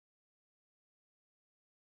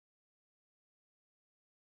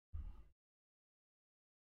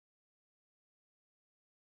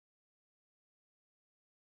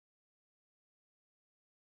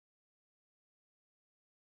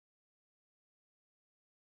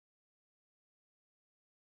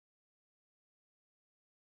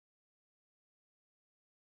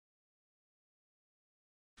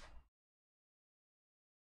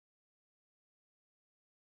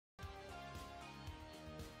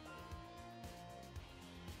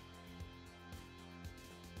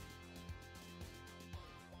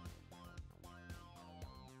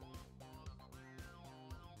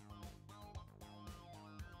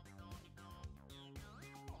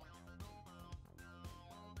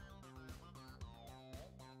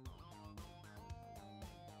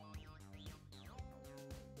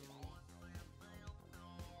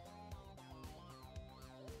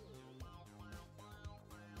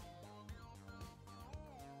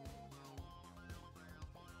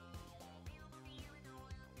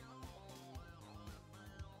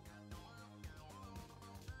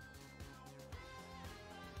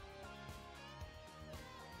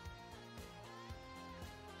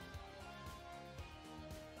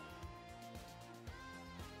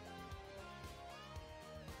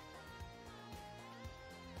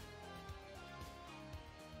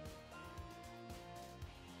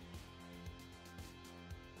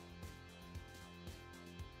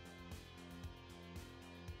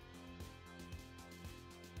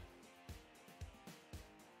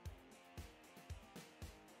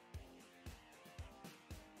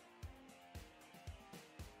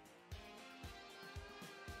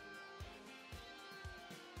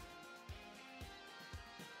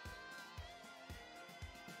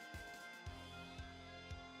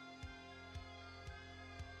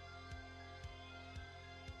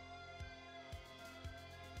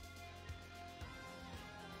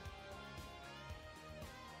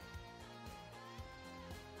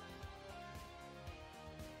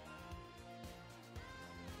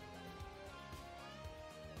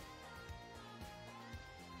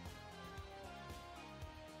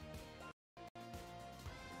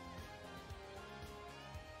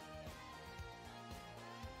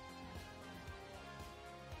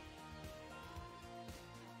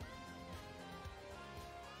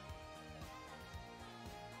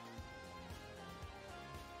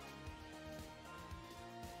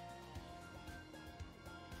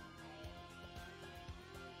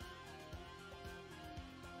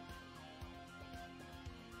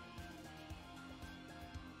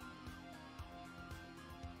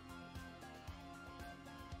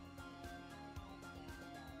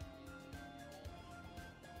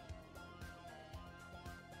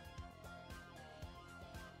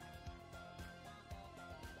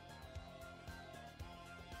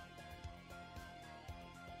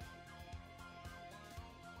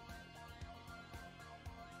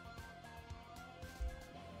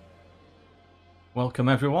Welcome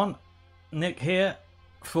everyone, Nick here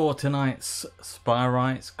for tonight's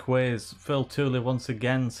Spyrites quiz. Phil Tooley once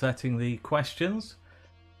again setting the questions,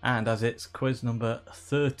 and as it's quiz number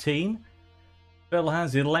 13, Phil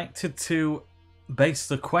has elected to base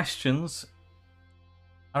the questions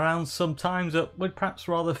around some times that we'd perhaps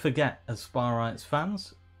rather forget as Spyrites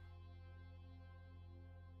fans.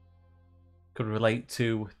 Could relate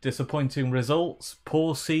to disappointing results,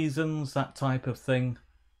 poor seasons, that type of thing.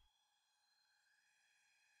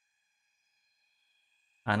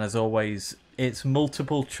 And as always, it's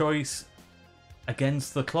multiple choice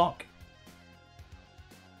against the clock.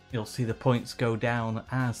 You'll see the points go down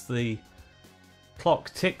as the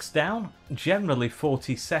clock ticks down, generally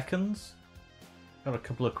 40 seconds. Got a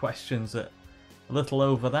couple of questions that a little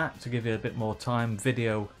over that to give you a bit more time.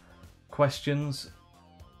 Video questions.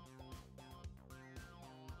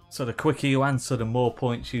 So the quicker you answer, the more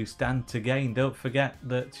points you stand to gain. Don't forget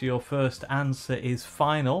that your first answer is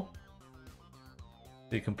final.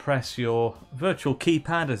 You can press your virtual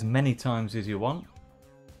keypad as many times as you want,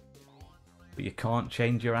 but you can't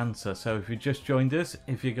change your answer. So if you just joined us,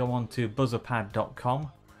 if you go on to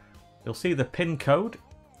buzzerpad.com, you'll see the pin code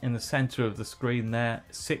in the center of the screen there,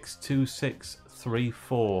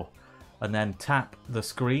 62634, and then tap the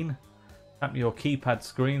screen, tap your keypad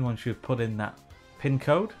screen once you've put in that pin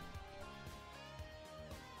code.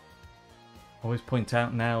 Always point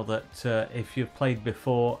out now that if you've played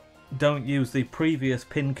before, don't use the previous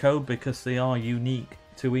pin code because they are unique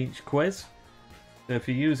to each quiz. So if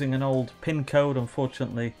you're using an old pin code,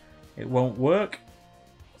 unfortunately it won't work.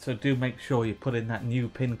 So do make sure you put in that new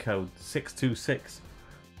pin code,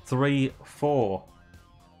 62634.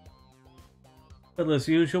 But as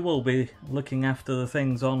usual, we'll be looking after the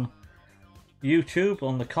things on YouTube,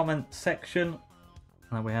 on the comment section.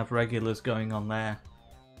 And we have regulars going on there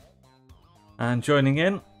and joining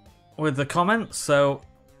in with the comments. So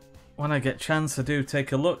when I get a chance, I do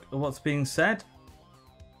take a look at what's being said.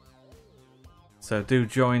 So do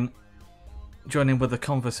join in with the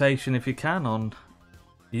conversation if you can on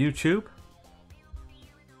YouTube.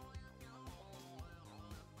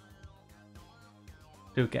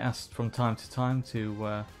 Do get asked from time to time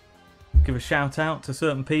to give a shout out to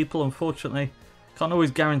certain people. Unfortunately, can't always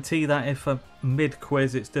guarantee that. If a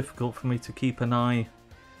mid-quiz, it's difficult for me to keep an eye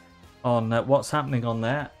on what's happening on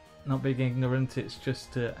there. Not being ignorant, it's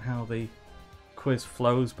just how the quiz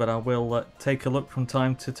flows, but I will take a look from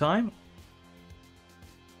time to time.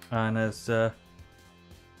 And as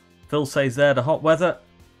Phil says there, the hot weather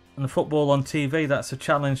and the football on TV, that's a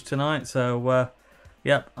challenge tonight. So,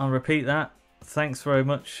 yep, I'll repeat that. Thanks very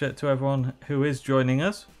much to everyone who is joining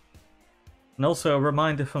us. And also a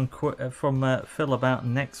reminder from Phil about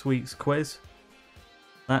next week's quiz.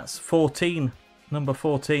 That's 14, number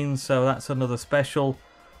 14, so that's another special.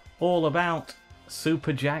 All about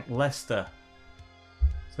Super Jack Lester.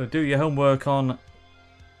 So do your homework on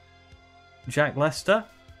Jack Lester.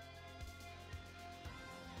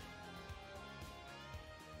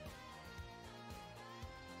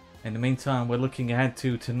 In the meantime, we're looking ahead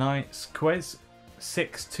to tonight's quiz.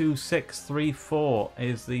 62634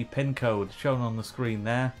 is the pin code shown on the screen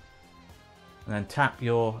there. And then tap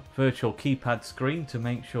your virtual keypad screen to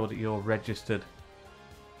make sure that you're registered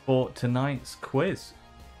for tonight's quiz.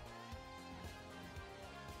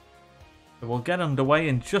 We'll get underway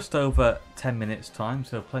in just over 10 minutes time,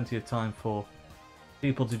 so plenty of time for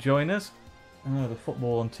people to join us. I know the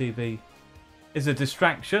football on TV is a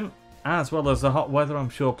distraction, as well as the hot weather. I'm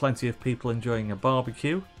sure plenty of people enjoying a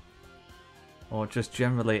barbecue, or just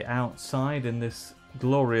generally outside in this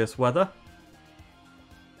glorious weather.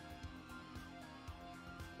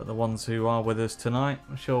 But the ones who are with us tonight,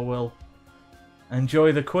 I'm sure will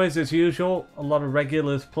enjoy the quiz as usual. A lot of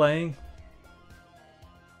regulars playing.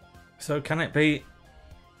 So can it be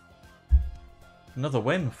another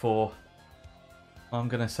win for, I'm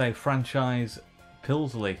going to say, franchise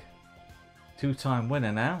Pilsley? Two-time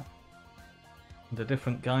winner now, under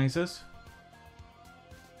different guises.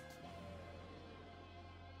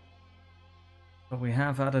 But we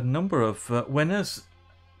have had a number of winners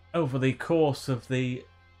over the course of the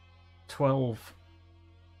 12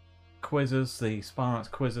 quizzes, the Spyrites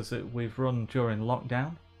quizzes that we've run during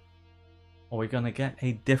lockdown. Are we going to get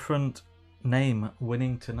a different name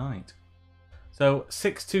winning tonight? So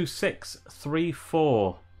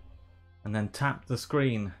 62634, and then tap the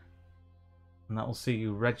screen, and that will see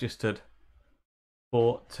you registered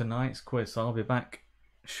for tonight's quiz. So I'll be back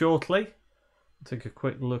shortly. Take a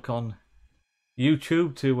quick look on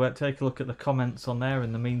YouTube to take a look at the comments on there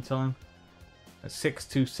in the meantime. At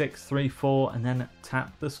 62634, and then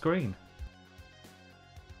tap the screen.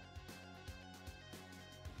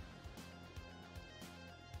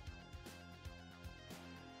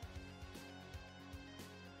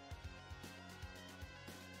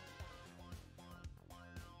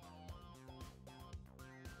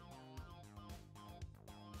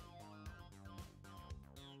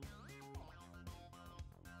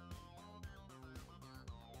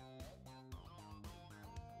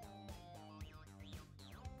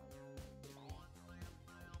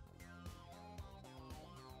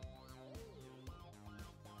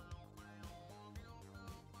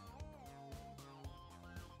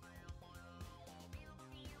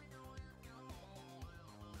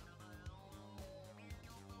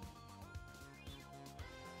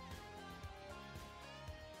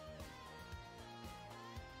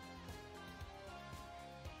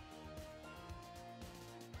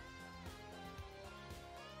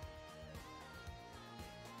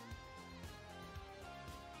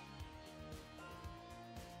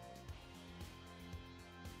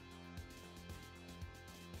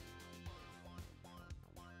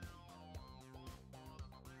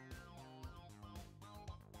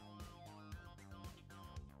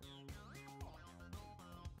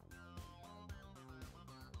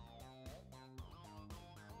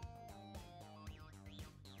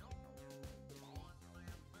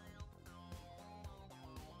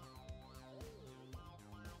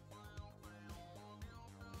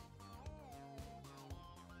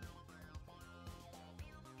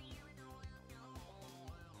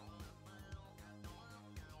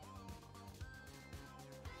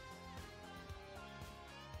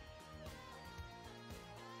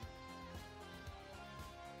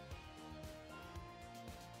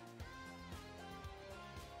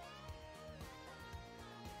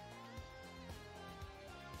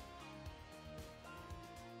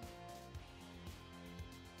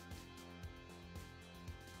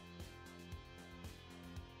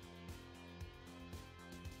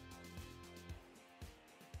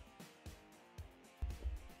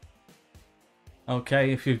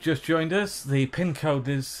 Okay, if you've just joined us, the pin code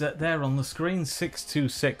is there on the screen,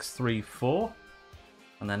 62634.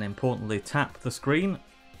 And then importantly, tap the screen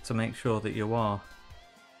to make sure that you are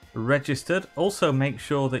registered. Also make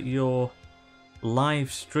sure that your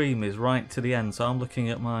live stream is right to the end. So I'm looking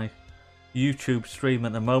at my YouTube stream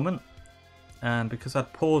at the moment, and because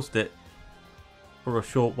I'd paused it for a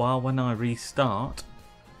short while, when I restart,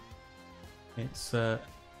 it's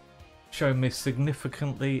showing me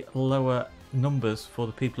significantly lower numbers for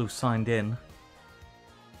the people who signed in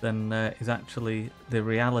than is actually the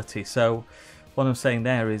reality. So what I'm saying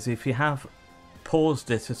there is, if you have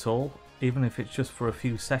paused it at all, even if it's just for a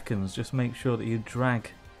few seconds, just make sure that you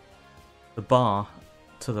drag the bar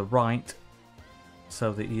to the right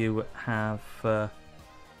so that you have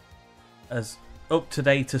as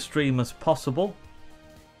up-to-date a stream as possible.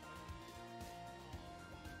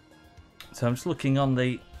 So I'm just looking on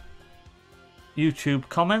the YouTube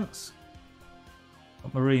comments.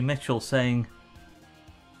 Marie Mitchell saying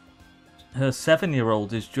her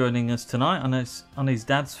 7-year-old is joining us tonight on his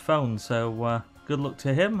dad's phone, so good luck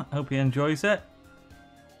to him. Hope he enjoys it.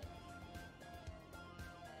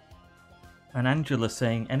 And Angela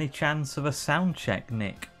saying, any chance of a sound check,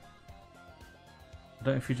 Nick? I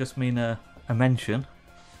don't know if you just mean a mention,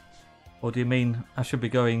 or do you mean I should be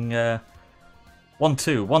going 1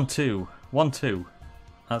 2 1 2 1 2?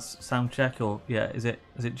 That's sound check, or yeah, is it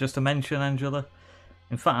just a mention, Angela?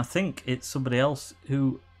 In fact, I think it's somebody else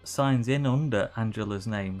who signs in under Angela's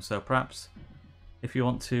name. So perhaps if you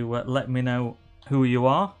want to let me know who you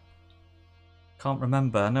are. Can't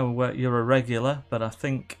remember. I know you're a regular, but I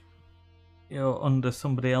think you're under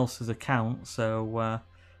somebody else's account. So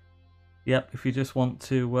yep, if you just want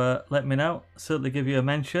to let me know, certainly give you a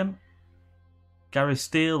mention. Gary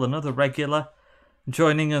Steele, another regular,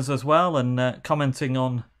 joining us as well and commenting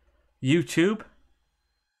on YouTube.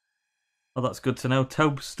 Oh, that's good to know.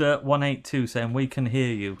 Tobster182 saying we can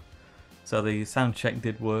hear you. So the sound check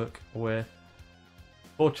did work. We're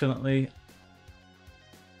fortunately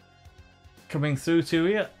coming through to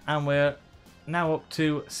you, and we're now up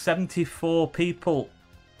to 74 people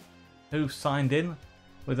who've signed in,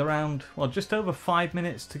 with around, well, just over 5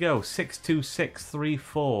 minutes to go.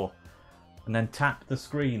 62634, and then tap the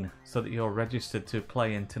screen so that you're registered to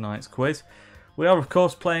play in tonight's quiz. We are, of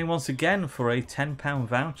course, playing once again for a £10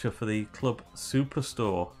 voucher for the Club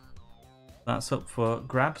Superstore. That's up for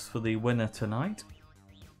grabs for the winner tonight.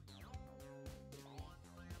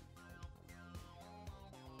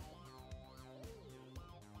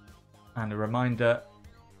 And a reminder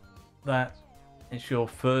that it's your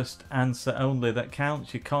first answer only that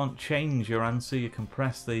counts. You can't change your answer. You can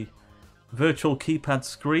press the virtual keypad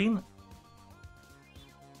screen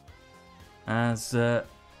as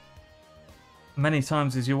many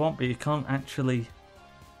times as you want, but you can't actually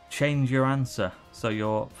change your answer. So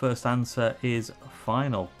your first answer is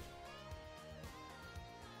final.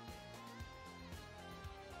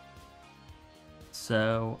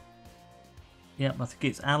 So, yep, I think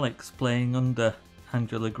it's Alex playing under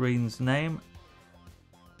Angela Green's name,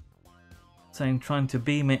 saying trying to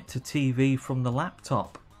beam it to TV from the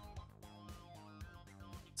laptop.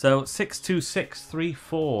 So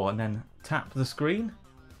 62634, and then tap the screen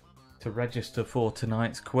to register for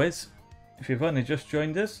tonight's quiz. If you've only just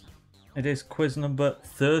joined us, it is quiz number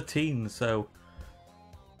 13. So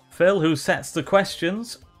Phil, who sets the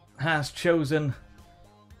questions, has chosen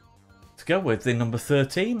to go with the number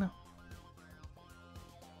 13.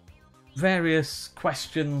 Various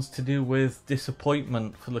questions to do with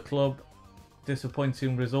disappointment for the club,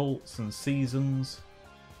 disappointing results and seasons.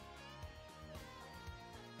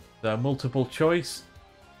 So multiple choice.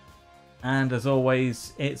 And as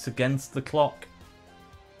always, it's against the clock.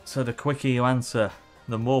 So the quicker you answer,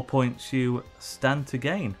 the more points you stand to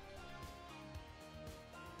gain.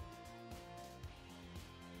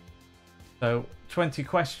 So 20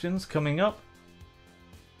 questions coming up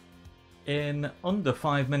in under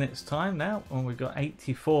 5 minutes time now, and we've got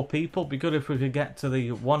 84 people. Be good if we could get to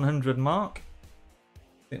the 100 mark.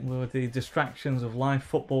 I think with the distractions of live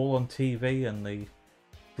football on TV and the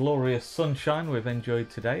glorious sunshine we've enjoyed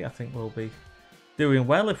today, I think we'll be doing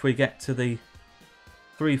well if we get to the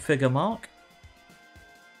 3-figure mark.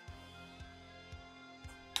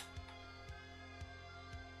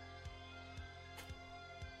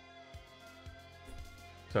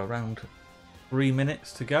 So around 3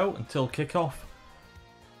 minutes to go until kickoff.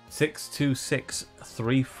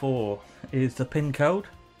 62634 is the pin code,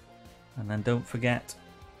 and then don't forget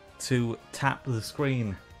to tap the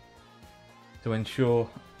screen to ensure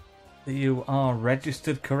that you are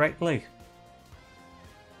registered correctly.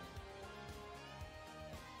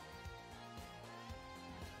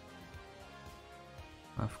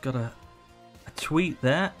 I've got a tweet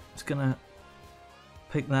there. It's going to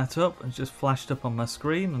pick that up. It's just flashed up on my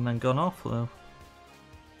screen and then gone off. So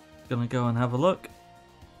going to go and have a look.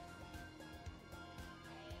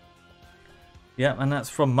 Yeah, and that's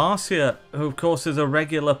from Marcia, who of course is a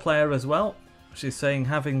regular player as well. She's saying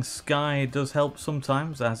having Sky does help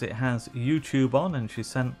sometimes as it has YouTube on, and she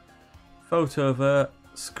sent a photo of her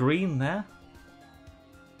screen there.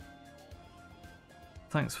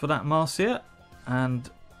 Thanks for that, Marcia. And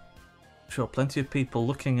I'm sure plenty of people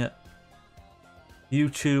looking at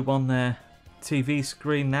YouTube on their TV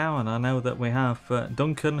screen now, and I know that we have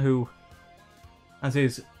Duncan, who has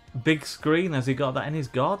his big screen. Has he got that in his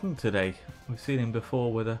garden today? We've seen him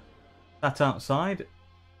before with sat outside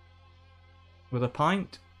with a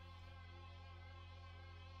pint.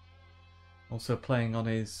 Also playing on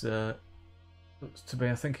his, looks to be,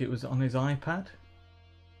 I think it was on his iPad.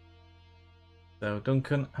 So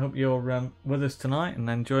Duncan, hope you're with us tonight and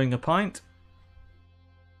enjoying a pint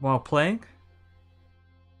while playing.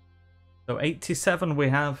 So 87 we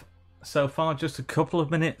have so far, just a couple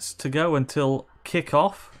of minutes to go until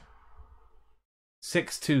kick-off.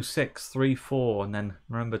 62634, and then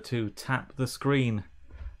remember to tap the screen.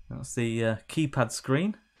 That's the keypad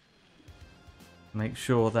screen. Make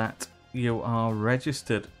sure that you are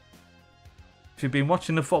registered. If you've been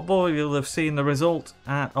watching the football, you'll have seen the result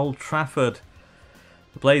at Old Trafford.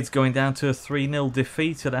 The Blades going down to a 3-0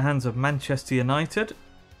 defeat at the hands of Manchester United.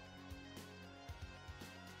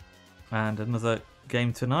 And another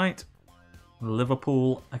game tonight,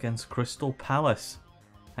 Liverpool against Crystal Palace.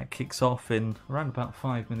 That kicks off in around about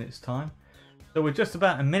 5 minutes time. So we're just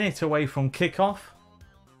about a minute away from kick-off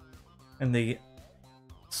in the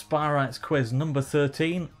Spyrites quiz number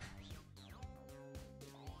 13.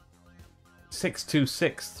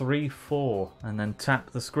 62634, and then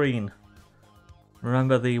tap the screen.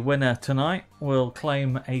 Remember, the winner tonight will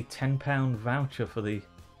claim a £10 voucher for the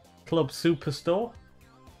Club Superstore.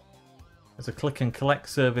 There's a click and collect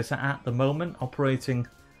service at the moment operating.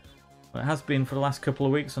 It has been for the last couple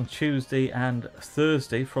of weeks on Tuesday and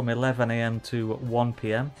Thursday from 11 AM to 1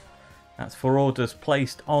 PM. That's for orders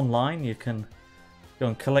placed online. You can go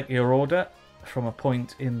and collect your order from a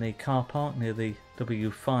point in the car park near the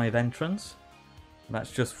W5 entrance.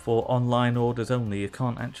 That's just for online orders only. You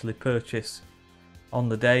can't actually purchase on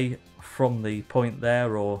the day from the point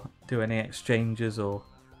there or do any exchanges or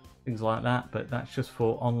things like that, but that's just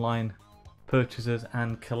for online purchases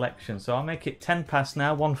and collection. So I'll make it 10 past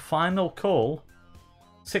now. One final call.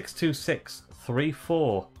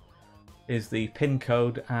 62634 is the pin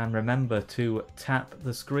code, and remember to tap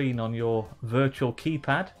the screen on your virtual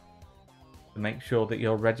keypad to make sure that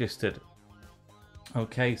you're registered.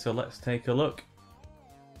 Okay, so let's take a look.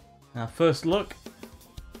 Our first look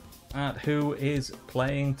at who is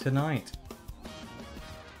playing tonight.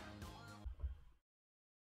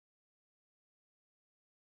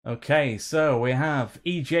 Okay, so we have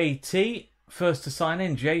EJT first to sign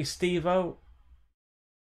in, J Stevo,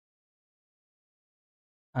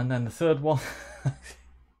 and then the third one. I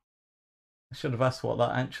should have asked what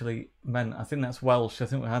that actually meant. I think that's Welsh. I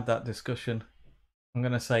think we had that discussion. I'm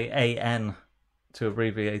going to say AN to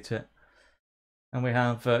abbreviate it. And we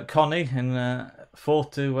have Connie in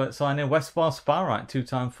fourth to sign in, Westbar Sparite,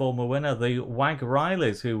 two-time former winner, the Wag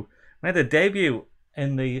Rileys, who made a debut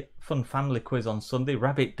in the Fun Family Quiz on Sunday.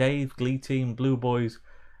 Rabbit Dave, Glee Team, Blue Boys,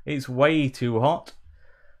 It's Way Too Hot.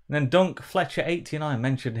 And then Dunk Fletcher 89,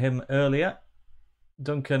 mentioned him earlier.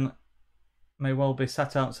 Duncan may well be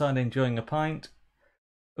sat outside enjoying a pint.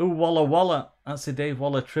 Ooh Walla Walla, that's the Dave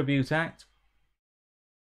Waller tribute act.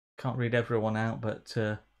 Can't read everyone out, but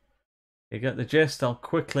you get the gist. I'll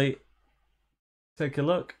quickly take a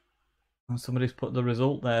look. And somebody's put the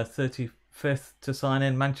result there. 35th to sign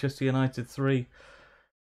in, Manchester United 3-0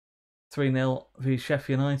 v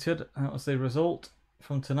Sheffield United. That was the result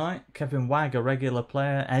from tonight. Kevin Wagg, a regular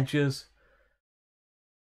player. Edges.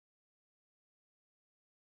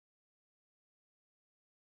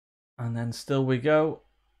 And then still we go.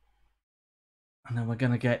 And then we're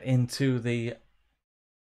going to get into the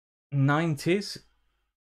 90s.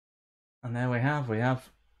 And there we have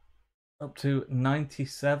up to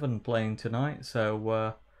 97 playing tonight.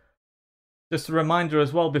 So just a reminder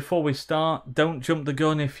as well before we start, don't jump the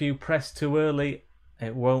gun. If you press too early,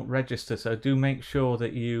 it won't register. So do make sure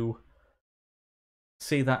that you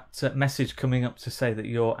see that message coming up to say that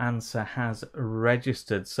your answer has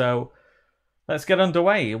registered. So let's get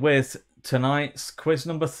underway with tonight's quiz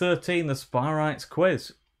number 13, the Spyrites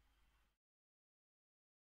quiz.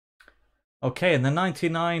 Okay, in the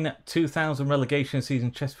 99-2000 relegation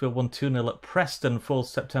season, Chesterfield won 2-0 at Preston 4th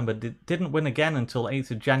September. Didn't win again until 8th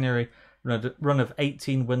of January run of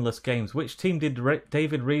 18 winless games. Which team did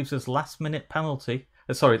David Reeves' last-minute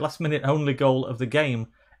only goal of the game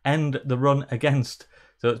end the run against?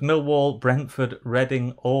 So it's Millwall, Brentford,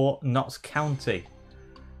 Reading, or Notts County.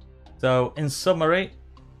 So in summary,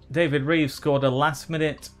 David Reeves scored a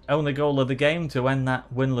last-minute only goal of the game to end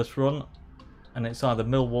that winless run. And it's either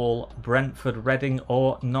Millwall, Brentford, Reading,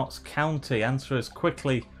 or Notts County. Answer as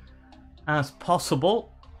quickly as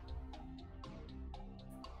possible.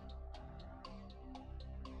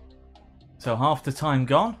 So half the time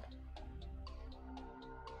gone.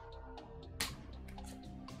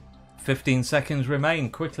 15 seconds remain.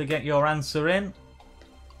 Quickly get your answer in.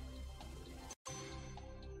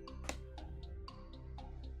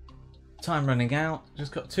 Time running out.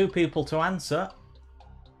 Just got 2 people to answer.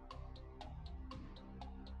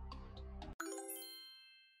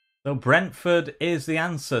 So Brentford is the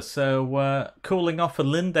answer. So Cooling Off and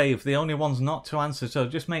Lindave, the only ones not to answer. So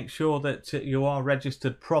just make sure that you are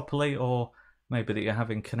registered properly, or maybe that you're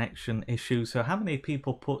having connection issues. So how many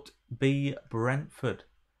people put B, Brentford?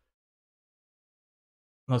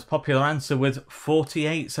 Most popular answer with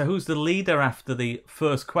 48. So who's the leader after the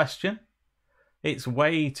first question? It's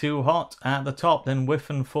Way Too Hot at the top, then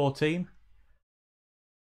Whiffen 14.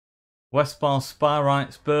 Westbar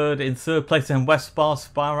Spyrite's Bird in 3rd place, and Westbar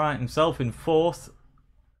Spyrite himself in 4th.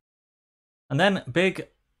 And then Big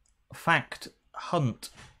Fact Hunt.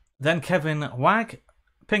 Then Kevin Wag,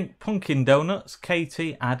 Pink Pumpkin Donuts,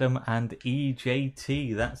 Katie, Adam, and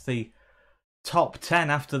EJT. That's the top 10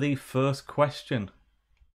 after the first question.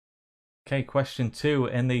 Okay, question 2.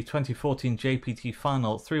 In the 2014 JPT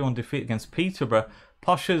final, 3-1 defeat against Peterborough,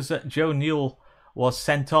 Posh's Joe Newell was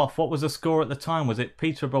sent off. What was the score at the time? Was it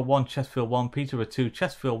Peterborough 1, Chesterfield 1, Peterborough 2,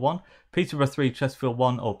 Chesterfield 1, Peterborough 3, Chesterfield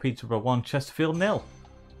 1, or Peterborough 1, Chesterfield 0?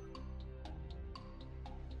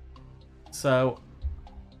 So,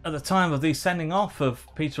 at the time of the sending off of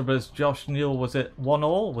Peterborough's Josh Newell, was it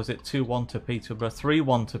 1-1? Was it 2-1 to Peterborough,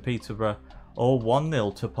 3-1 to Peterborough, or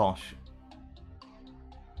 1-0 to Posh?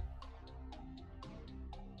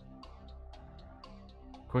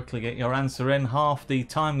 Quickly get your answer in. Half the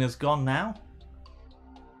time has gone now.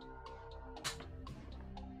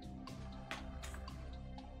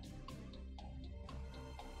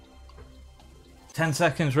 Ten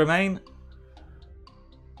seconds remain.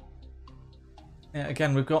 Yeah,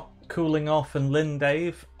 again, we've got Cooling Off and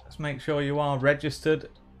Lindave. Let's make sure you are registered.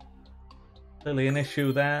 Clearly an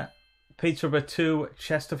issue there. Peterborough 2,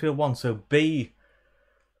 Chesterfield 1. So B,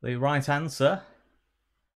 the right answer.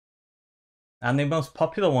 And the most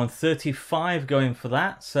popular one, 35 going for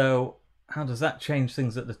that. So how does that change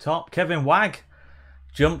things at the top? Kevin Wag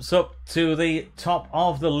jumps up to the top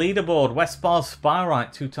of the leaderboard. Westbar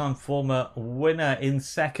Spyrite, 2-time former winner, in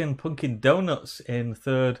 2nd. Pumpkin Donuts in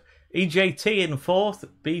 3rd. EJT in 4th.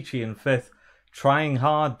 Beachy in 5th. Trying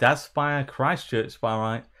Hard, Daspire, Christchurch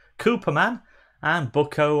Spyrite, Cooperman, and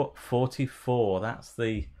Bucko 44. That's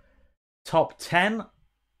the top 10.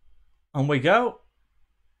 On we go.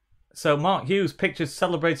 So Mark Hughes pictures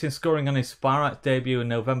celebrating scoring on his Spyrite debut in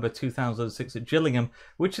November 2006 at Gillingham.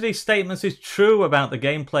 Which of these statements is true about the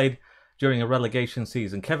game played during a relegation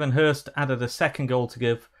season? Kevin Hurst added a 2nd goal to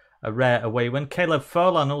give a rare away win. Caleb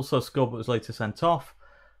Furlan also scored but was later sent off.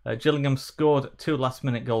 Gillingham scored 2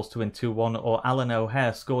 last-minute goals to win 2-1, or Alan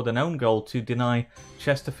O'Hare scored an own goal to deny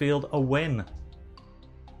Chesterfield a win.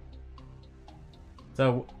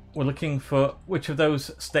 So we're looking for which of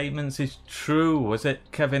those statements is true. Was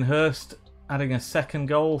it Kevin Hurst adding a 2nd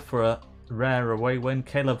goal for a rare away win?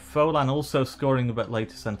 Caleb Folan also scoring a bit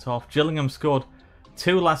later sent off. Gillingham scored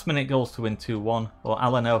 2 last-minute goals to win 2-1, or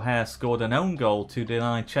Alan O'Hare scored an own goal to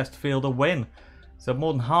deny Chesterfield a win. So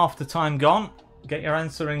more than half the time gone. Get your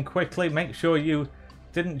answer in quickly. Make sure you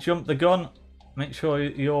didn't jump the gun. Make sure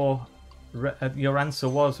your answer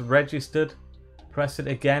was registered. Press it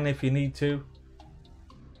again if you need to.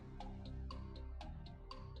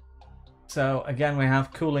 So again, we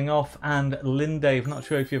have Cooling Off and Lindave. Not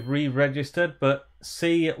sure if you've re-registered, but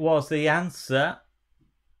C was the answer.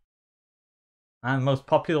 And most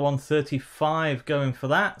popular one, 35 going for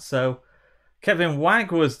that. So Kevin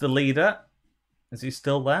Wag was the leader. Is he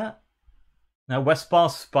still there? Now Westbar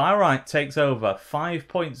Spyrite takes over. 5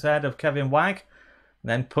 points ahead of Kevin Wag.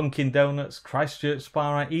 Then Pumpkin Donuts, Christchurch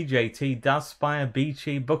Spyrite, EJT, Daspire,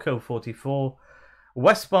 Beachy, Bucko 44,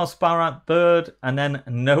 Westbar Spyrite, Bird, and then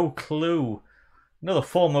No Clue. Another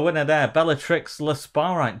former winner there, Bellatrix La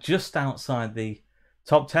Spyrite, just outside the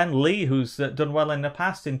top 10. Lee, who's done well in the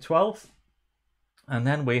past, in 12th. And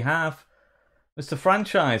then we have Mr.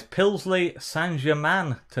 Franchise, Pilsley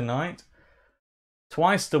Saint-Germain tonight.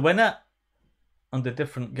 Twice the winner, under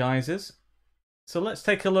different guises. So let's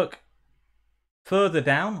take a look further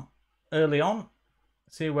down, early on,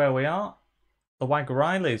 see where we are. The Wag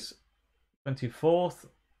Rileys, 24th.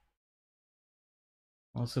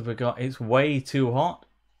 What have we got? It's Way Too Hot.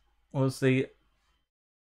 Was the...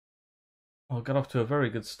 Well, got off to a very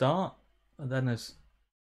good start. And then has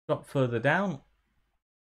dropped further down.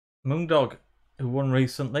 Moondog, who won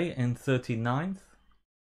recently, in 39th.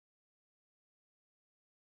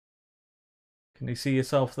 Can you see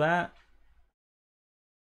yourself there?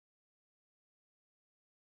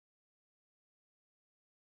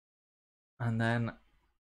 And then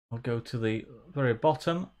we'll go to the very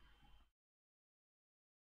bottom.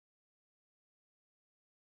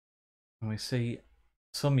 And we see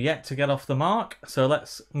some yet to get off the mark. So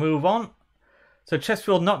let's move on. So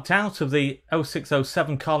Chesterfield knocked out of the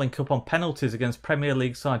 06-07 Carling Cup on penalties against Premier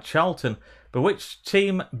League side Charlton. But which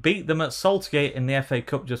team beat them at Saltergate in the FA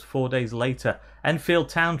Cup just 4 days later? Enfield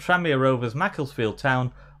Town, Tranmere Rovers, Macclesfield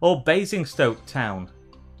Town or Basingstoke Town?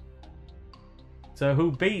 So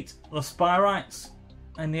who beat the Spireites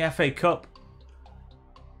in the FA Cup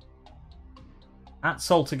at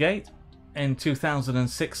Saltergate in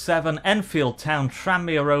 2006-07? Enfield Town,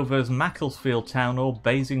 Tranmere Rovers, Macclesfield Town or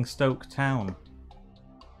Basingstoke Town?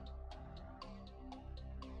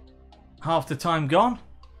 Half the time gone.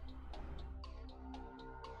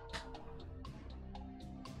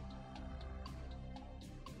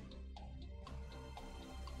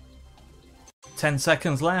 Ten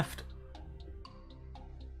seconds left.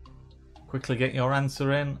 Quickly get your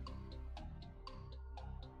answer in.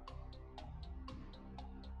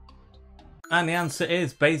 And the answer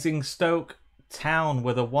is Basingstoke Town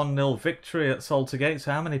with a 1-0 victory at Saltergate.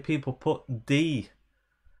 So how many people put D?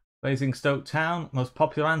 Basingstoke Town, most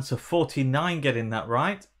popular answer, 49 getting that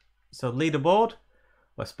right. So leaderboard,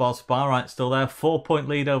 West Bar Spireites still there, 4-point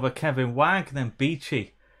lead over Kevin Wagg, then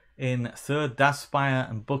Beachy in third, Daspire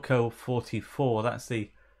and Bucko 44. That's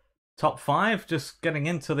the top 5. Just getting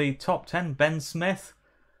into the top 10, Ben Smith,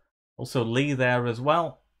 also Lee there as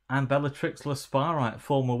well, and Bellatrix Le Spireite,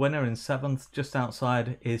 former winner in 7th. Just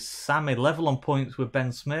outside is Sammy, level on points with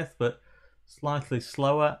Ben Smith, but slightly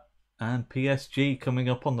slower. And PSG coming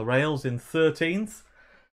up on the rails in 13th.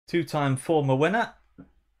 2-time former winner.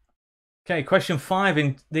 Okay, question 5.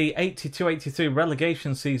 In the 82-83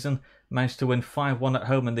 relegation season, managed to win 5-1 at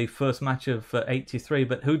home in the first match of 83.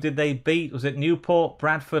 But who did they beat? Was it Newport,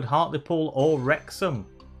 Bradford, Hartlepool or Wrexham?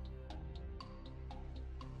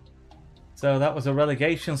 So that was a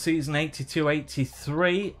relegation season,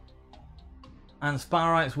 82-83. And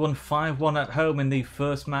Spireites won 5-1 at home in the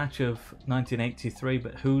first match of 1983.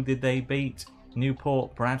 But who did they beat?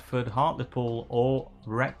 Newport, Bradford, Hartlepool or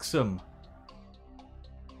Wrexham?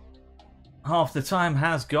 Half the time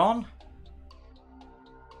has gone.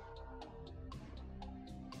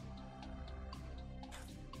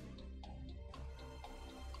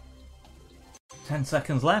 Ten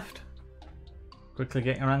seconds left. Quickly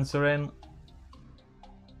get your answer in.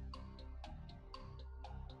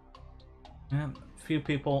 Yeah, a few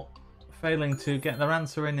people failing to get their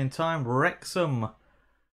answer in time. Wrexham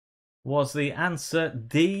was the answer.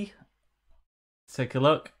 D. Take a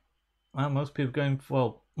look. Well, most people going for,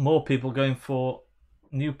 well, more people going for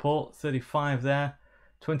Newport. 35 there.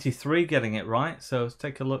 23 getting it right. So let's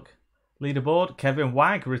take a look. Leaderboard. Kevin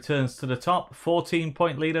Wagg returns to the top.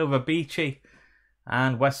 14-point lead over Beachy.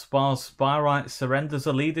 And West Spar's Spireites surrenders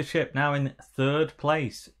the leadership, now in 3rd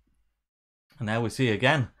place. And there we see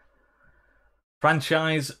again.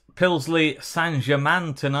 Franchise Pilsley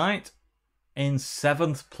Saint-Germain tonight in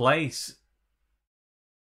 7th place.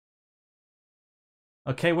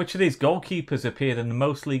 Okay, which of these goalkeepers appeared in the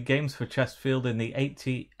most league games for Chesterfield in the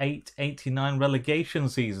 88-89 relegation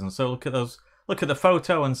season? So look at those. Look at the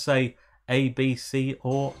photo and say A, B, C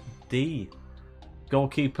or D.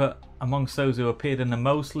 Goalkeeper amongst those who appeared in the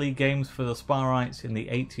most league games for the Spireites in the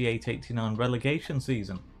 88-89 relegation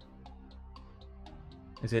season.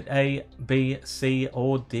 Is it A, B, C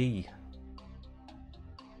or D?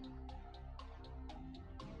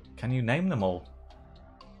 Can you name them all?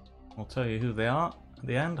 I'll tell you who they are at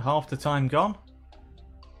the end. Half the time gone.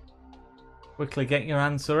 Quickly get your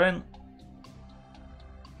answer in.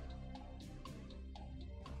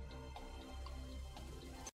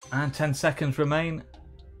 And 10 seconds remain.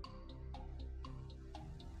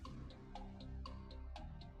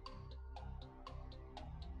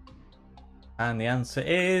 And the answer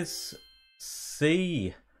is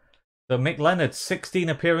C. So Mick Leonard, 16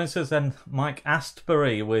 appearances, and Mike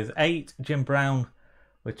Astbury with 8, Jim Brown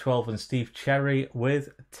with 12, and Steve Cherry with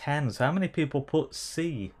 10. So how many people put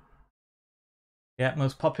C? Yeah,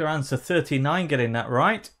 most popular answer, 39 getting that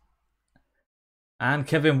right. And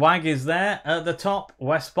Kevin Wagg is there at the top.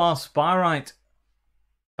 West Bar Spireite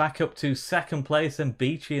back up to second place, and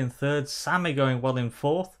Beachy in third, Sammy going well in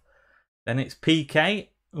fourth. Then it's PK,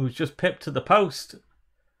 who's just pipped to the post.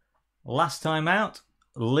 Last time out,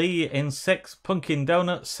 Lee in sixth, Punkin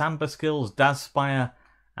Donut, Samba Skills, Daz Spire,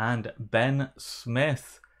 and Ben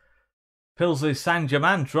Smith. Pilsley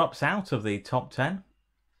Saint-Germain drops out of the top 10.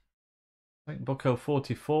 I think Bucko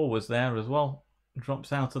 44 was there as well.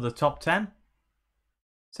 Drops out of the top 10.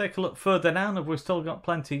 Take a look further down, have we still got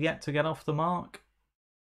plenty yet to get off the mark?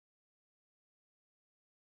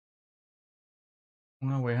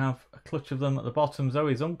 Well, we have a clutch of them at the bottom.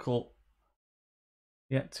 Zoe's uncle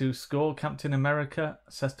yet to score. Captain America,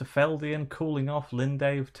 Chesterfieldian, Cooling Off,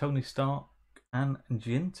 Lindave, Tony Stark, and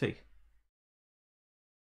Ginty.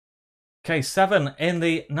 K7 in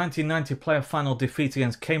the 1990 playoff final defeat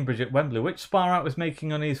against Cambridge at Wembley. Which Sparite was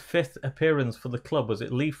making on his fifth appearance for the club? Was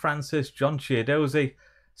it Lee Francis, John Chiadozi,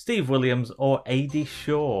 Steve Williams, or A.D.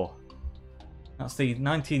 Shaw? That's the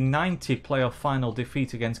 1990 playoff final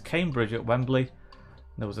defeat against Cambridge at Wembley.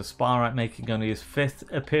 There was a Sparite making only his fifth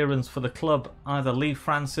appearance for the club. Either Lee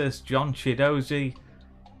Francis, John Chiadozi,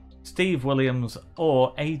 Steve Williams,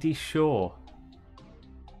 or A.D. Shaw.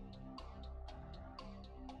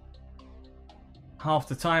 Half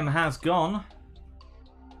the time has gone.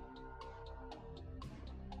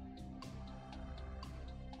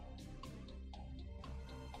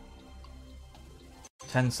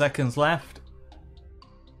 Ten seconds left.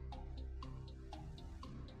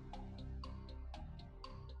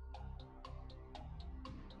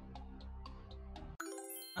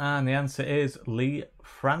 And the answer is Lee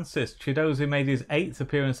Francis. Chidozi made his 8th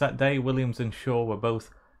appearance that day. Williams and Shaw were both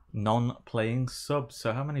non-playing subs.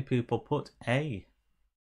 So how many people put A?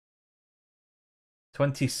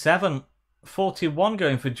 27. 41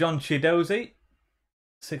 going for John Chidozi.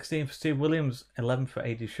 16 for Steve Williams. 11 for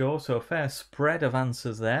A.D. Shaw. So a fair spread of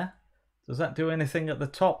answers there. Does that do anything at the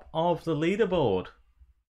top of the leaderboard?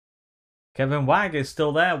 Kevin Wagg is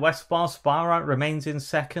still there. Westbar Sparite remains in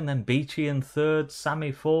second. Then Beachy in third.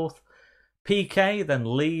 Sammy fourth. PK.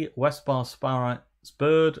 Then Lee. Westbar Sparite.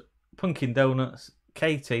 Bird. Punkin Donuts.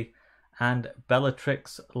 Katie. And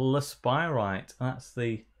Bellatrix Lespirite. That's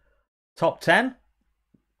the top 10.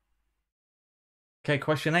 Okay,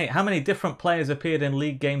 question 8. How many different players appeared in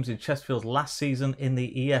league games in Chesterfield last season in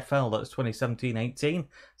the EFL? That's 2017-18.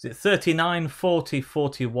 Is it 39, 40,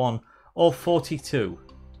 41, or 42?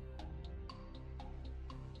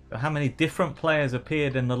 So how many different players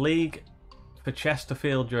appeared in the league for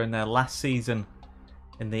Chesterfield during their last season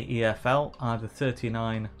in the EFL? Either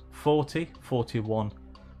 39, 40, 41,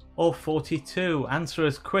 or 42. Answer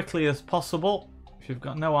as quickly as possible. If you've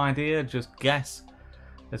got no idea, just guess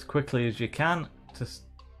as quickly as you can to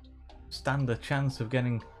stand a chance of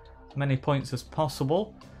getting as many points as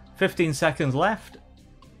possible. 15 seconds left.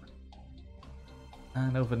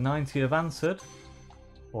 And over 90 have answered.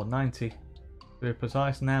 Or 90 to be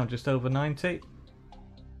precise, now just over 90.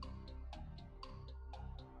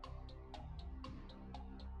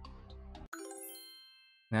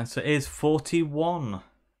 The answer is 41. How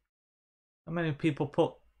many people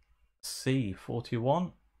put C?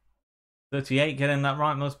 41. 38 getting that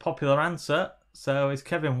right, most popular answer. So is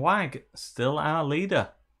Kevin Wagg still our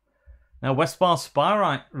leader? Now Westbar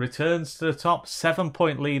Sparite returns to the top.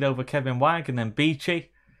 7-point lead over Kevin Wagg, and then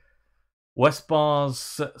Beachy.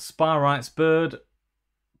 Westbar's Sparite's Bird.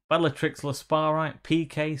 Bellatrix Lespirite.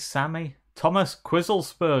 PK Sammy. Thomas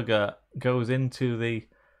Quizzlesberger goes into the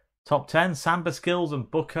top 10. Samba Skills and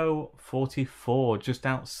Bucko 44 just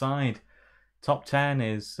outside. Top 10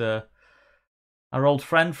 is our old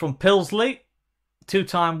friend from Pilsley,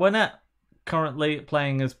 2-time winner, currently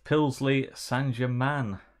playing as Pilsley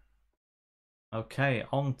Saint-Germain. Okay,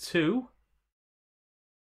 on to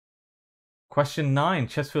question 9.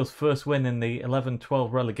 Chesterfield's first win in the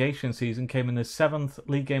 11-12 relegation season came in the 7th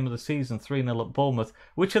league game of the season, 3-0 at Bournemouth.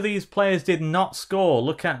 Which of these players did not score?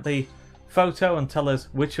 Look at the photo and tell us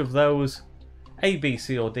which of those, A, B,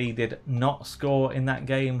 C or D, did not score in that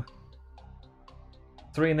game.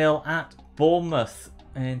 3-0 at Bournemouth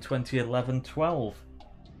in 2011-12.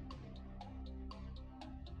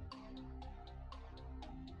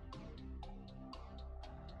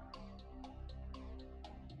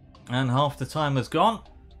 And half the time has gone.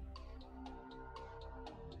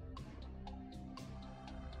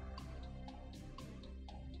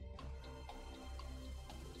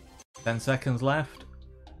 Ten seconds left.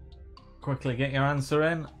 Quickly get your answer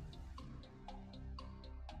in.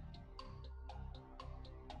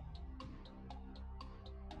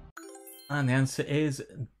 And the answer is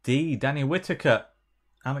D. Danny Whitaker,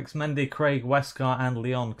 Alex Mendy, Craig Westcar and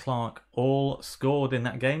Leon Clark all scored in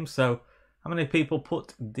that game. So how many people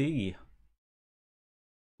put D?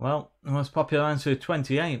 Well, the most popular answer is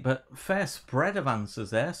 28, but fair spread of answers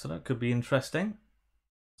there, so that could be interesting.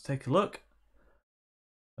 Let's take a look.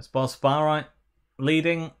 Westbar Sparite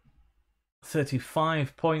leading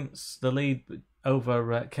 35 points, the lead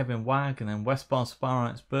over Kevin Wagg, and then Westbar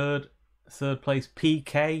Sparite's Bird, third place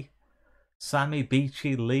PK, Sammy,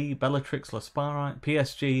 Beachy, Lee, Bellatrix, Lasparite,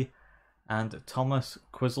 PSG, and Thomas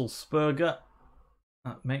Quizzlesperger.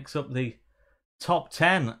 That makes up the top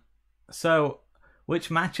 10. So, which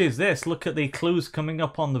match is this? Look at the clues coming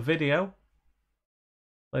up on the video.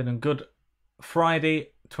 Played on Good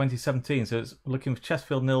Friday 2017. So it's looking for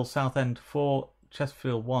Chesterfield 0, Southend 4,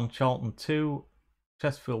 Chesterfield 1, Charlton 2,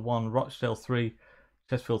 Chesterfield 1, Rochdale 3,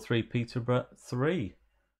 Chesterfield 3, Peterborough 3.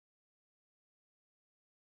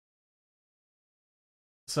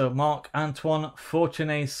 So Marc-Antoine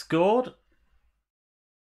Fortuné scored.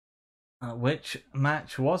 Which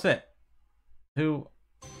match was it? Who?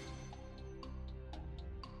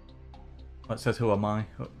 It says who am I?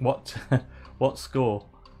 What? What score?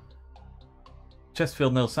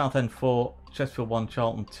 Chesterfield 0, Southend 4, Chesterfield 1,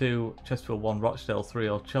 Charlton 2, Chesterfield 1, Rochdale 3,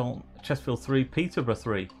 or Chesterfield 3, Peterborough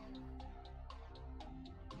 3?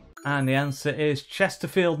 And the answer is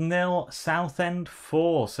Chesterfield 0, Southend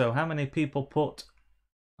 4. So how many people put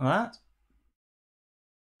that?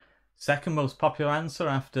 Second most popular answer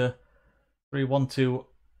after 3-1-2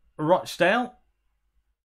 Rochdale.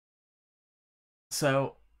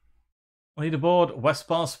 So leaderboard,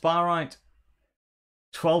 Westbar Sparite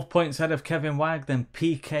 12 points ahead of Kevin Wagg, then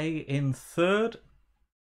PK in third.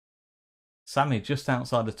 Sammy just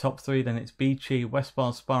outside the top 3, then it's Beachy,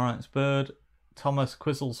 Westbar Sparite's Bird, Thomas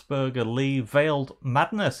Quizzlesperger, Lee, Veiled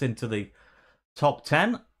Madness into the top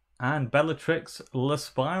 10, and Bellatrix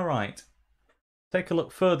Lasparite. Take a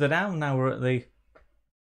look further down, now we're at the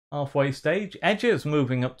halfway stage. Edges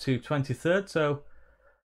moving up to 23rd, so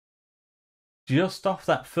just off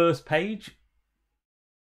that first page.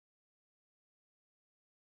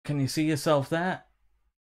 Can you see yourself there?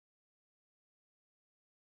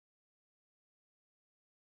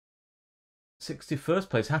 '61st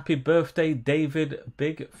place. Happy birthday, David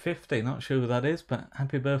Big 50. Not sure who that is, but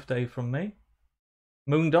happy birthday from me.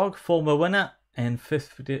 Moondog, former winner, in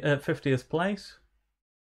 50th place.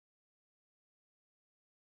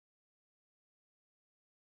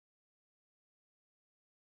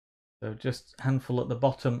 So just a handful at the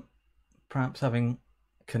bottom, perhaps having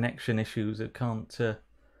connection issues that can't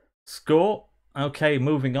score. Okay,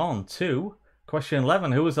 moving on to question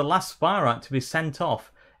 11. Who was the last Sparite to be sent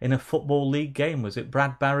off in a Football League game? Was it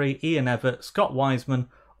Brad Barry, Ian Everett, Scott Wiseman,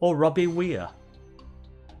 or Robbie Weir?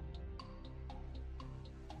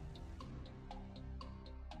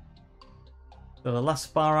 So the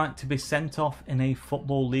last Sparite to be sent off in a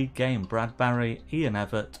Football League game: Brad Barry, Ian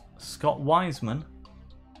Everett, Scott Wiseman,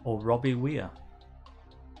 or Robbie Weir?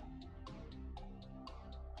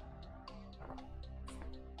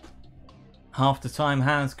 Half the time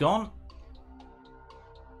has gone.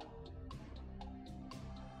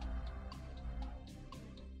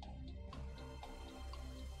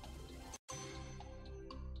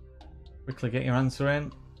 Quickly get your answer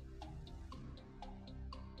in.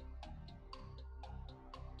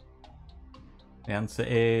 The answer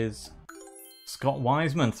is Scott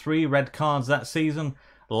Wiseman. 3 red cards that season.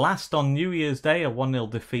 Last on New Year's Day, a 1-0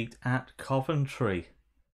 defeat at Coventry.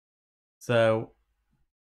 So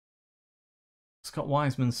Scott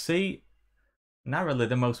Wiseman C. Narrowly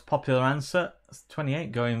the most popular answer.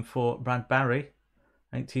 28 going for Brad Barry,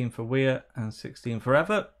 18 for Weir, and 16 for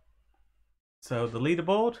Everett. So the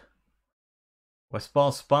leaderboard,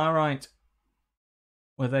 Westbar Sparite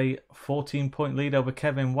with a 14-point lead over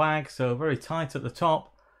Kevin Wagg, so very tight at the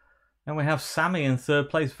top. Then we have Sammy in third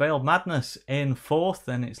place, Veiled Madness in fourth,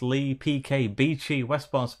 then it's Lee, PK, Beachy,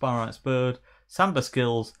 Westbar Sparite's Bird, Samba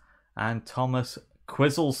Skills, and Thomas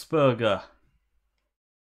Quizzlesperger.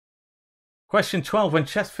 Question 12. When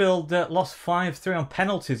Chesterfield lost 5-3 on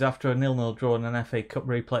penalties after a 0-0 draw in an FA Cup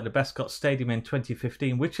replay at the Bescott Stadium in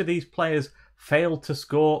 2015, which of these players failed to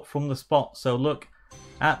score from the spot? So look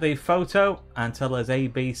at the photo and tell us A,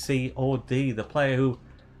 B, C, or D. The player who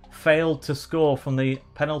failed to score from the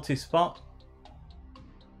penalty spot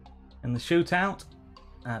in the shootout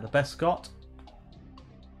at the Bescott.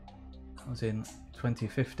 That was in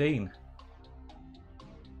 2015.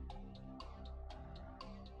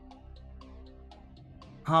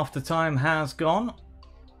 Half the time has gone.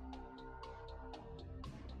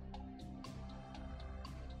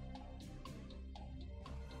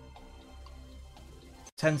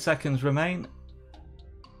 Ten seconds remain.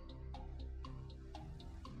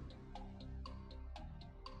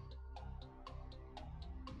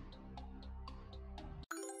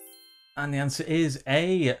 And the answer is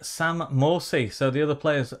A, Sam Morsey. So the other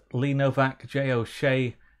players, Lee Novak, Jay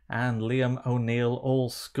O'Shea and Liam O'Neill all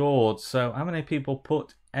scored. So how many people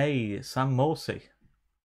put A, Sam Morsey?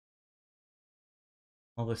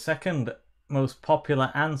 Well, the second most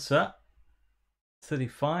popular answer,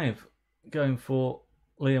 35, going for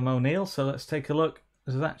Liam O'Neill. So let's take a look.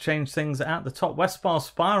 Does that change things at the top? Westbar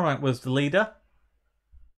Spyrite was the leader.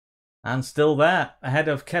 And still there, ahead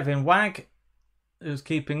of Kevin Wagg, who's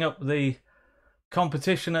keeping up the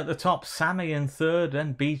competition at the top. Sammy in third,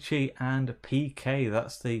 and Beachy and PK.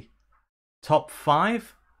 That's the top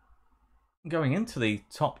 5. Going into the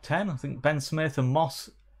top 10, I think Ben Smith and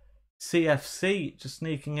Moss CFC just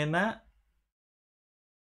sneaking in there.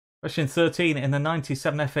 Question 13, in the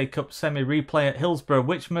 97 FA Cup semi-replay at Hillsborough,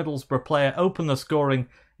 which Middlesbrough player opened the scoring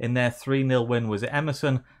in their 3-0 win? Was it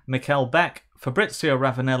Emerson, Mikel Beck, Fabrizio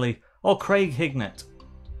Ravanelli or Craig Hignett?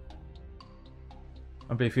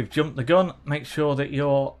 But if you've jumped the gun, make sure that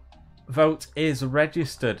your vote is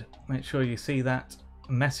registered. Make sure you see that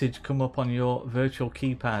message come up on your virtual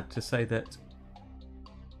keypad to say that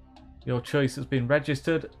your choice has been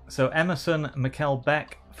registered. So Emerson, Mikel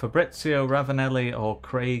Beck, Fabrizio Ravanelli or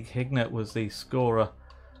Craig Hignett was the scorer,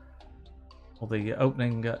 or the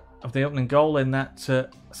opening of the opening goal in that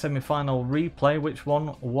semi-final replay. Which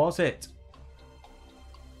one was it?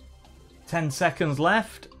 10 seconds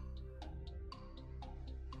left.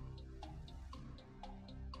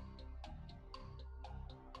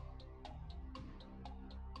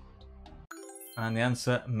 And the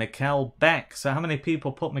answer, Mikel Beck. So how many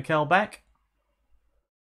people put Mikel Beck?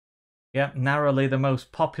 Yep, narrowly the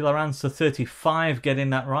most popular answer. 35 getting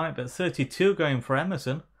that right, but 32 going for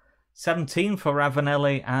Emerson. 17 for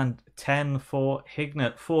Ravanelli and 10 for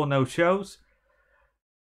Hignett. 4 no-shows.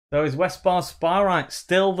 So is Westbar Spyrite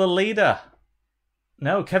still the leader?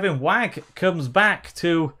 No, Kevin Wagg comes back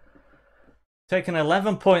to take an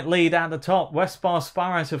 11-point lead at the top. Westbar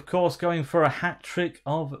Spyrite, of course, going for a hat-trick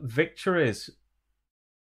of victories.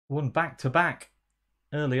 Won back-to-back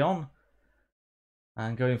early on.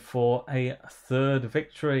 And going for a third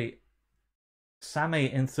victory.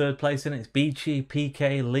 Sammy in third place, and it's Beachy,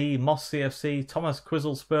 PK, Lee, Moss CFC, Thomas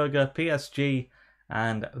Quizzlesberger, PSG,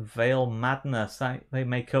 and Vale Madness. They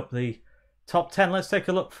make up the top 10. Let's take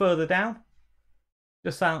a look further down.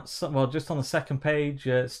 Just on the second page,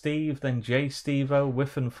 Steve, then J Stevo,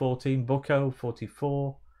 Whiffen 14, Bucko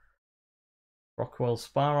 44, Rockwell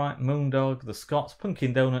Spyrite, Moondog, The Scots,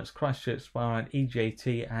 Punkin Donuts, Christchurch Spyrite,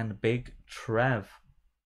 EJT, and Big Trev.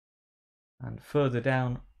 And further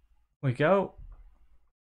down we go.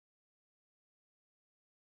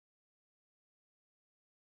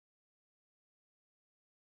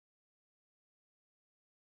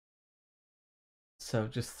 So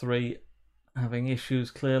just 3 having issues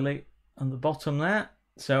clearly on the bottom there.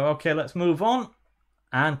 So okay, let's move on.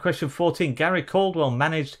 And question 14, Gary Caldwell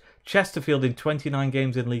managed Chesterfield in 29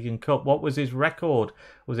 games in League and Cup. What was his record?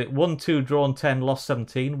 Was it 1-2 drawn 10, lost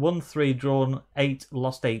 17, 1-3 drawn 8,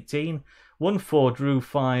 lost 18, 1-4 drew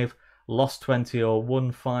 5, lost 20, or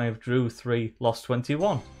 1-5 drew 3, lost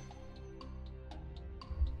 21?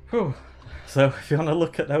 Whew. So if you want to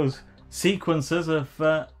look at those sequences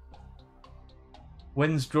of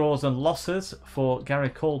wins, draws and losses for Gary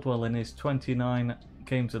Caldwell in his 29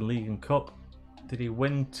 games in League and Cup. Did he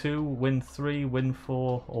win 2, win 3, win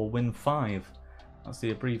 4 or win 5? That's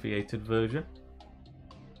the abbreviated version.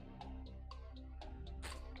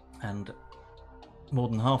 And more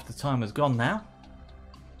than half the time has gone now.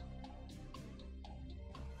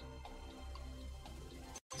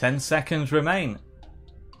 10 seconds remain.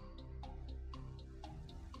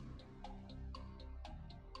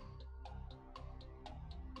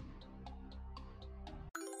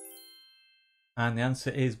 And the answer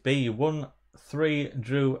is B. 1-3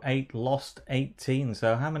 drew 8, lost 18.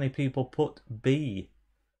 So how many people put B?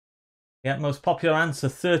 Yeah, most popular answer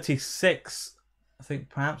 36. I think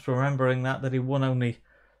perhaps remembering that he won only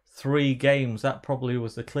 3 games. That probably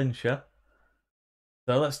was the clincher.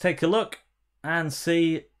 So let's take a look and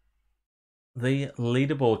see the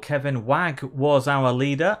leaderboard. Kevin Wagg was our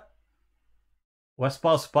leader.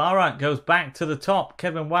 Westbar Spyrite goes back to the top.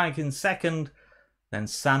 Kevin Wagg in second. Then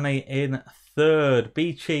Sammy in third.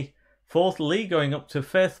 Beachy fourth. Lee going up to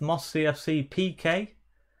fifth. Moss CFC, PK.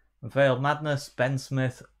 Vale Madness, Ben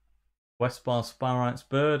Smith, Westbar Spyrite's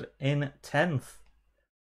Bird in 10th.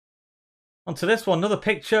 On to this one, another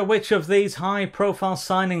picture. Which of these high-profile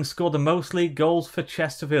signings scored the most league goals for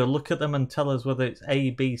Chesterfield? Look at them and tell us whether it's A,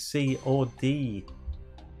 B, C or D.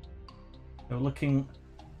 We're looking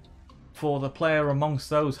for the player amongst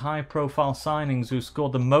those high-profile signings who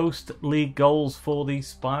scored the most league goals for the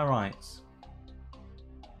Spyrites.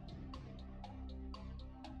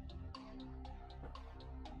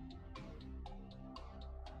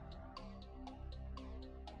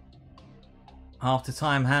 Half the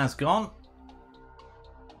time has gone.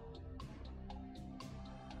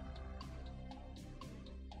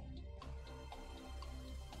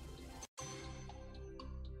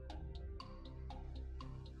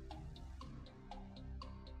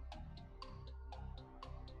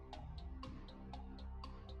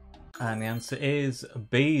 And the answer is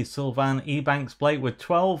B. Sylvan Ebanks Blake with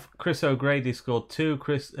 12. Chris O'Grady scored 2.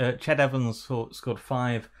 Ched Evans scored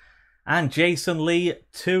 5. And Jason Lee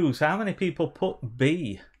 2. So how many people put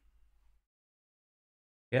B?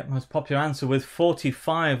 Yep, most popular answer with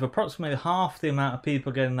 45. Approximately half the amount of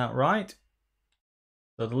people getting that right.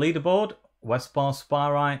 So the leaderboard, Westbar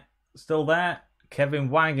Spyrite still there. Kevin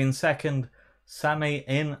Wag in second. Sammy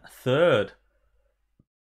in third.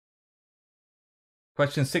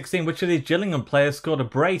 Question 16. Which of these Gillingham players scored a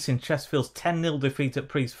brace in Chesterfield's 10-0 defeat at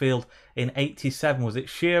Priestfield in 87? Was it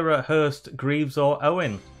Shearer, Hurst, Greaves or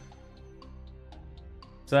Owen?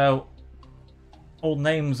 So, all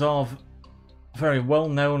names of very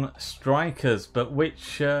well-known strikers, but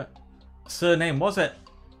which surname was it?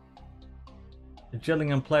 The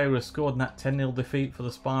Gillingham player who scored in that 10-0 defeat for the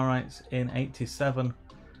Spyrites in 87.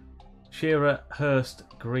 Shearer, Hurst,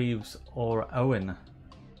 Greaves or Owen?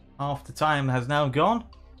 Half the time has now gone.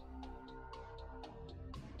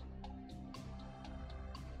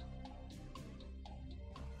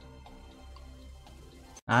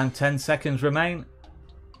 And 10 seconds remain.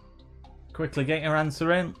 Quickly get your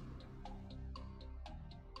answer in.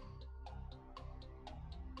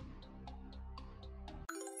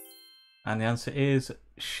 And the answer is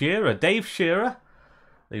Shearer. Dave Shearer,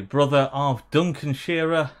 the brother of Duncan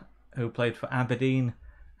Shearer, who played for Aberdeen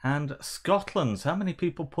and Scotland. How many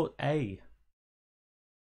people put A?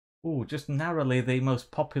 Oh, just narrowly the most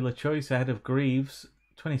popular choice ahead of Greaves.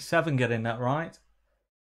 27 getting that right.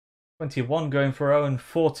 21 going for Owen,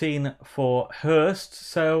 14 for Hurst.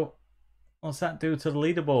 So, what's that do to the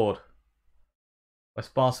leaderboard?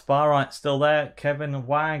 Westbar Spyrite still there. Kevin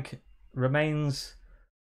Wag remains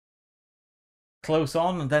close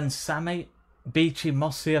on. And then Sammy, Beachy,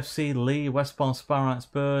 Moss CFC, Lee, Westbourne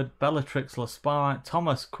Spyrites Bird, Bellatrix, La Spyrite,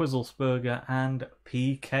 Thomas, Quizzlesberger and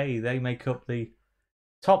PK. They make up the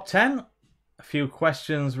top 10. A few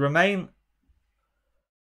questions remain.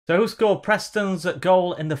 So who scored Preston's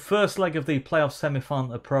goal in the first leg of the playoff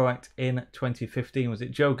semi-final at Pro Act in 2015? Was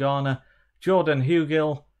it Joe Garner, Jordan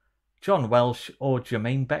Hugill, John Welsh or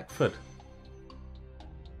Jermaine Beckford?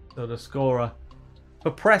 So the scorer for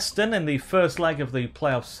Preston in the first leg of the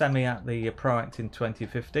playoff semi at the Pro Act in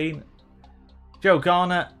 2015. Joe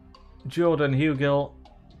Garner, Jordan Hugill,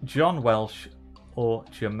 John Welsh or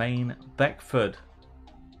Jermaine Beckford.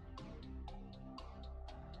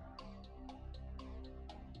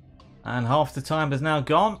 And half the time has now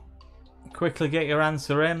gone. Quickly get your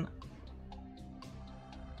answer in.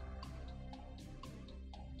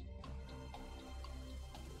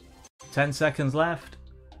 Ten seconds left.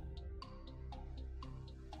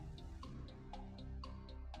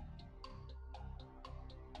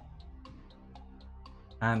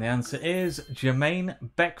 And the answer is Jermaine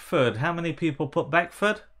Beckford. How many people put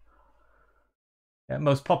Beckford? Yeah,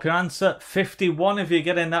 most popular answer, 51 if you're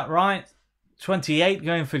getting that right. 28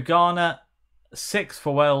 going for Garner, 6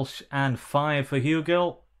 for Welsh and 5 for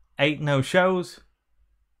Hugill. 8 no-shows.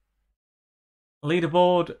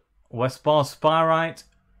 Leaderboard, Westbar Spyrite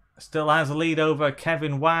still has a lead over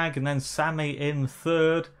Kevin Wag and then Sammy in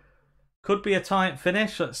third. Could be a tight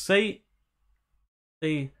finish. Let's see.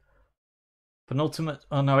 The penultimate,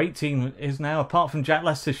 18 is now, apart from Jack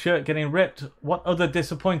Lester's shirt getting ripped. What other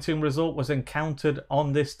disappointing result was encountered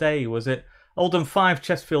on this day? Was it Oldham 5,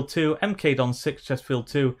 Chesterfield 2, MK Don 6, Chesterfield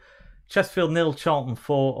 2, Chesterfield 0, Charlton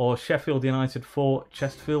 4, or Sheffield United 4,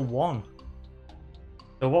 Chesterfield 1?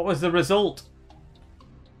 So what was the result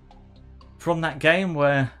from that game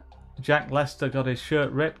where Jack Lester got his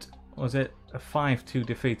shirt ripped? Was it a 5-2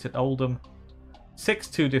 defeat at Oldham,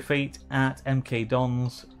 6-2 defeat at MK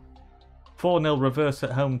Dons, 4-0 reverse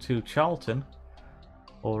at home to Charlton,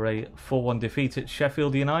 or a 4-1 defeat at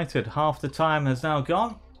Sheffield United? Half the time has now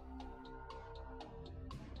gone.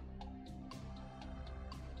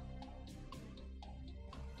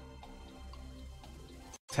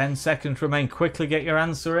 Ten seconds remain. Quickly get your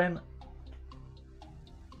answer in.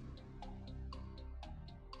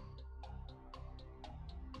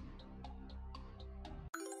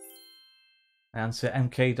 Answer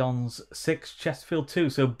MK Dons 6, Chesterfield 2.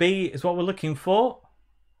 So B is what we're looking for.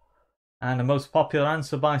 And the most popular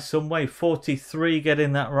answer by some way, 43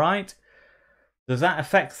 getting that right. Does that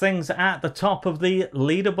affect things at the top of the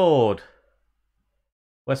leaderboard?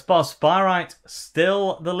 Westbar Spyrite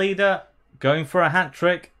still the leader, going for a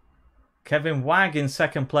hat-trick. Kevin Wagg in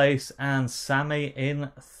second place and Sammy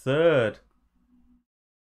in third.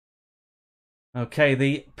 Okay,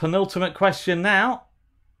 the penultimate question now.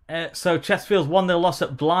 So Chesterfield's 1-0 loss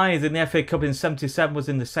at Blythe in the FA Cup in 77 was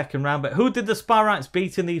in the second round. But who did the Sparrites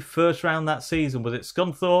beat in the first round that season? Was it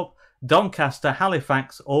Scunthorpe, Doncaster,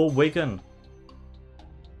 Halifax or Wigan?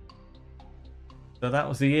 So that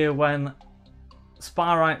was the year when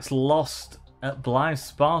Sparrites lost at Blythe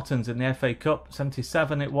Spartans in the FA Cup.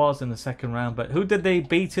 77 it was in the second round. But who did they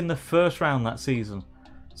beat in the first round that season?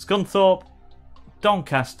 Scunthorpe,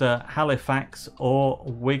 Doncaster, Halifax or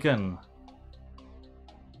Wigan?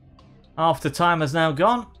 After time has now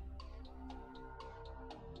gone.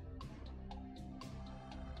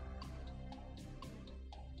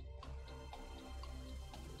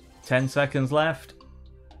 Ten seconds left.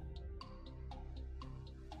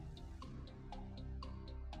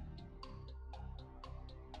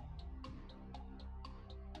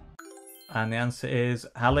 And the answer is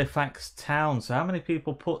Halifax Town. So how many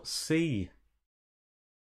people put C?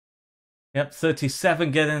 Yep,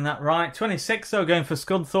 37 getting that right. 26 though going for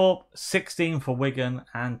Scunthorpe, 16 for Wigan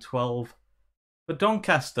and 12 for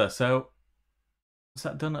Doncaster. So is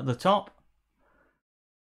that done at the top?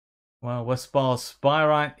 Well, Westbar's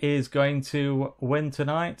Spyrite is going to win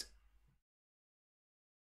tonight.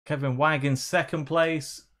 Kevin Wagg in second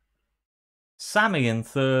place. Sammy in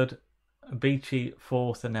third. Beachy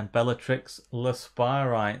fourth, and then Bellatrix Le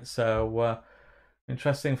Spyrite. So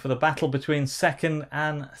interesting for the battle between second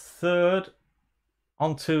and third.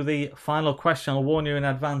 On to the final question. I'll warn you in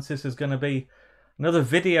advance, this is going to be another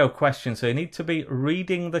video question. So you need to be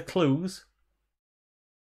reading the clues.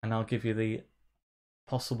 And I'll give you the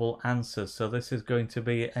possible answers. So this is going to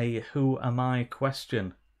be a Who Am I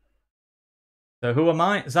question. So who am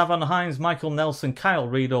I? Zavon Hines, Michael Nelson, Kyle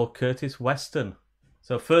Reid or Curtis Weston?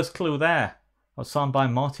 So first clue there, was signed by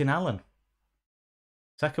Martin Allen.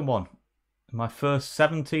 Second one, my first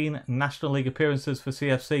 17 National League appearances for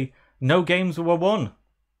CFC, no games were won.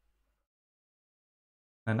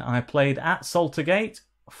 And I played at Saltergate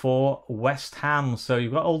for West Ham. So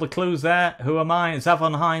you've got all the clues there. Who am I?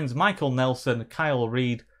 Zavon Hines, Michael Nelson, Kyle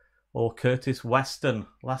Reid or Curtis Weston.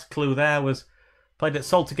 Last clue there was played at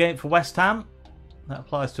Saltergate for West Ham. That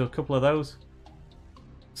applies to a couple of those.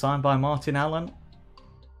 Signed by Martin Allen.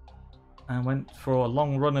 And went for a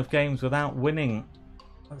long run of games without winning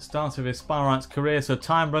at the start of his Sparrites career. So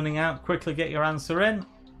time running out. Quickly get your answer in.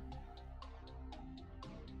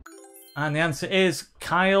 And the answer is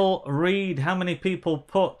Kyle Reid. How many people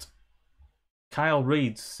put Kyle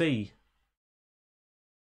Reid C?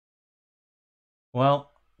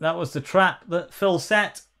 Well, that was the trap that Phil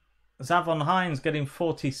set. Zavon Hines getting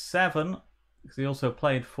 47 because he also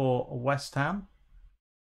played for West Ham.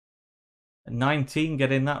 19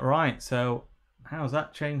 getting that right. So how's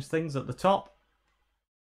that changed things at the top?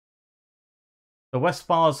 The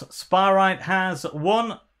Westbar's Sparrite has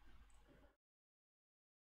won.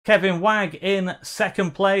 Kevin Wagg in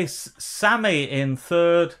second place. Sammy in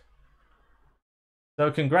third. So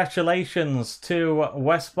congratulations to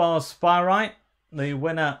Westbar's Sparrite, the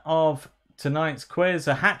winner of tonight's quiz.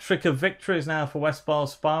 A hat-trick of victories now for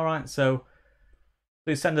Westbar's Sparrite. So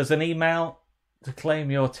please send us an email to claim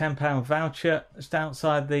your £10 voucher. Just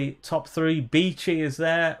outside the top three, Beachy is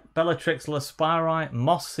there, Bellatrix Le Spyrite,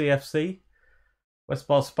 Moss CFC,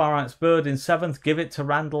 Westbar Sparrite's Bird in 7th, Give It to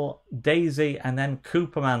Randall, Daisy, and then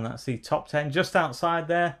Cooperman. That's the top 10. Just outside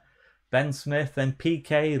there, Ben Smith, then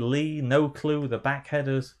PK, Lee, No Clue, the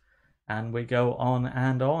Backheaders, and we go on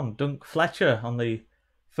and on. Dunk Fletcher on the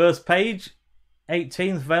first page,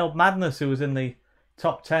 18th, Veiled Madness, who was in the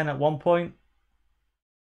top 10 at one point.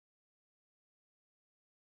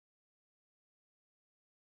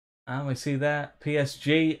 And we see there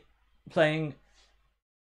PSG playing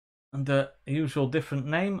under a usual different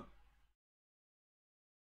name.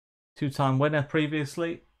 Two-time winner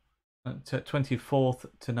previously at 24th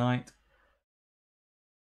tonight.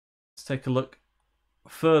 Let's take a look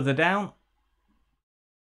further down.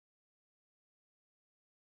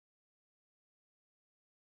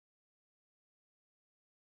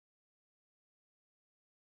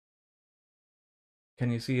 Can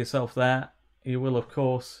you see yourself there? You will, of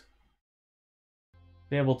course,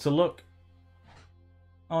 be able to look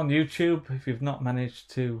on YouTube if you've not managed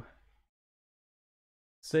to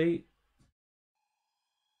see.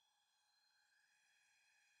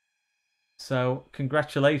 So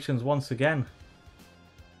congratulations once again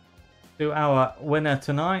to our winner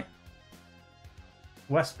tonight,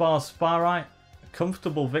 Westbar Sparrite. A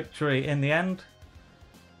comfortable victory in the end.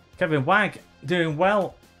 Kevin Wagg doing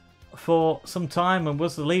well for some time and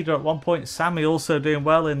was the leader at one point. Sammy also doing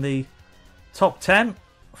well in the top 10.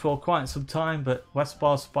 for quite some time, but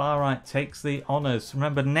Westbar Sparite takes the honours.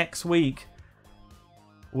 Remember, next week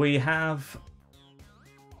we have,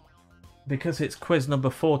 because it's quiz number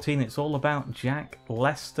 14, it's all about Jack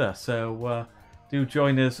Lester. So do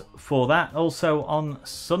join us for that. Also on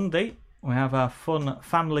Sunday, we have our fun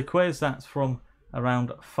family quiz. That's from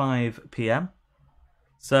around 5 PM.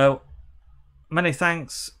 So many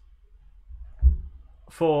thanks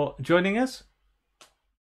for joining us.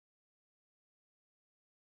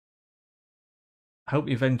 Hope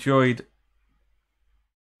you've enjoyed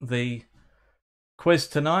the quiz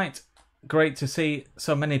tonight. Great to see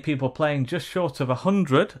so many people playing, just short of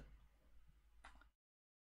 100.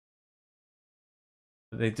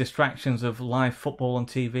 The distractions of live football on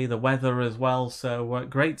TV, the weather as well. So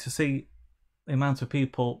great to see the amount of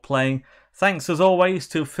people playing. Thanks as always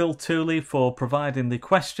to Phil Tooley for providing the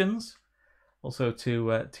questions. Also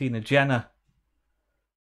to Tina Jenner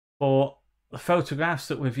for the photographs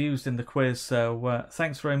that we've used in the quiz. So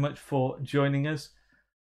thanks very much for joining us.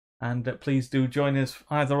 And please do join us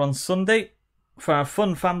either on Sunday for our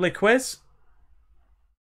fun family quiz,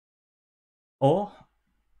 or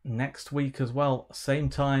next week as well, same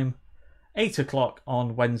time, 8 o'clock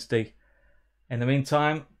on Wednesday. In the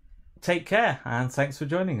meantime, take care and thanks for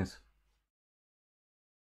joining us.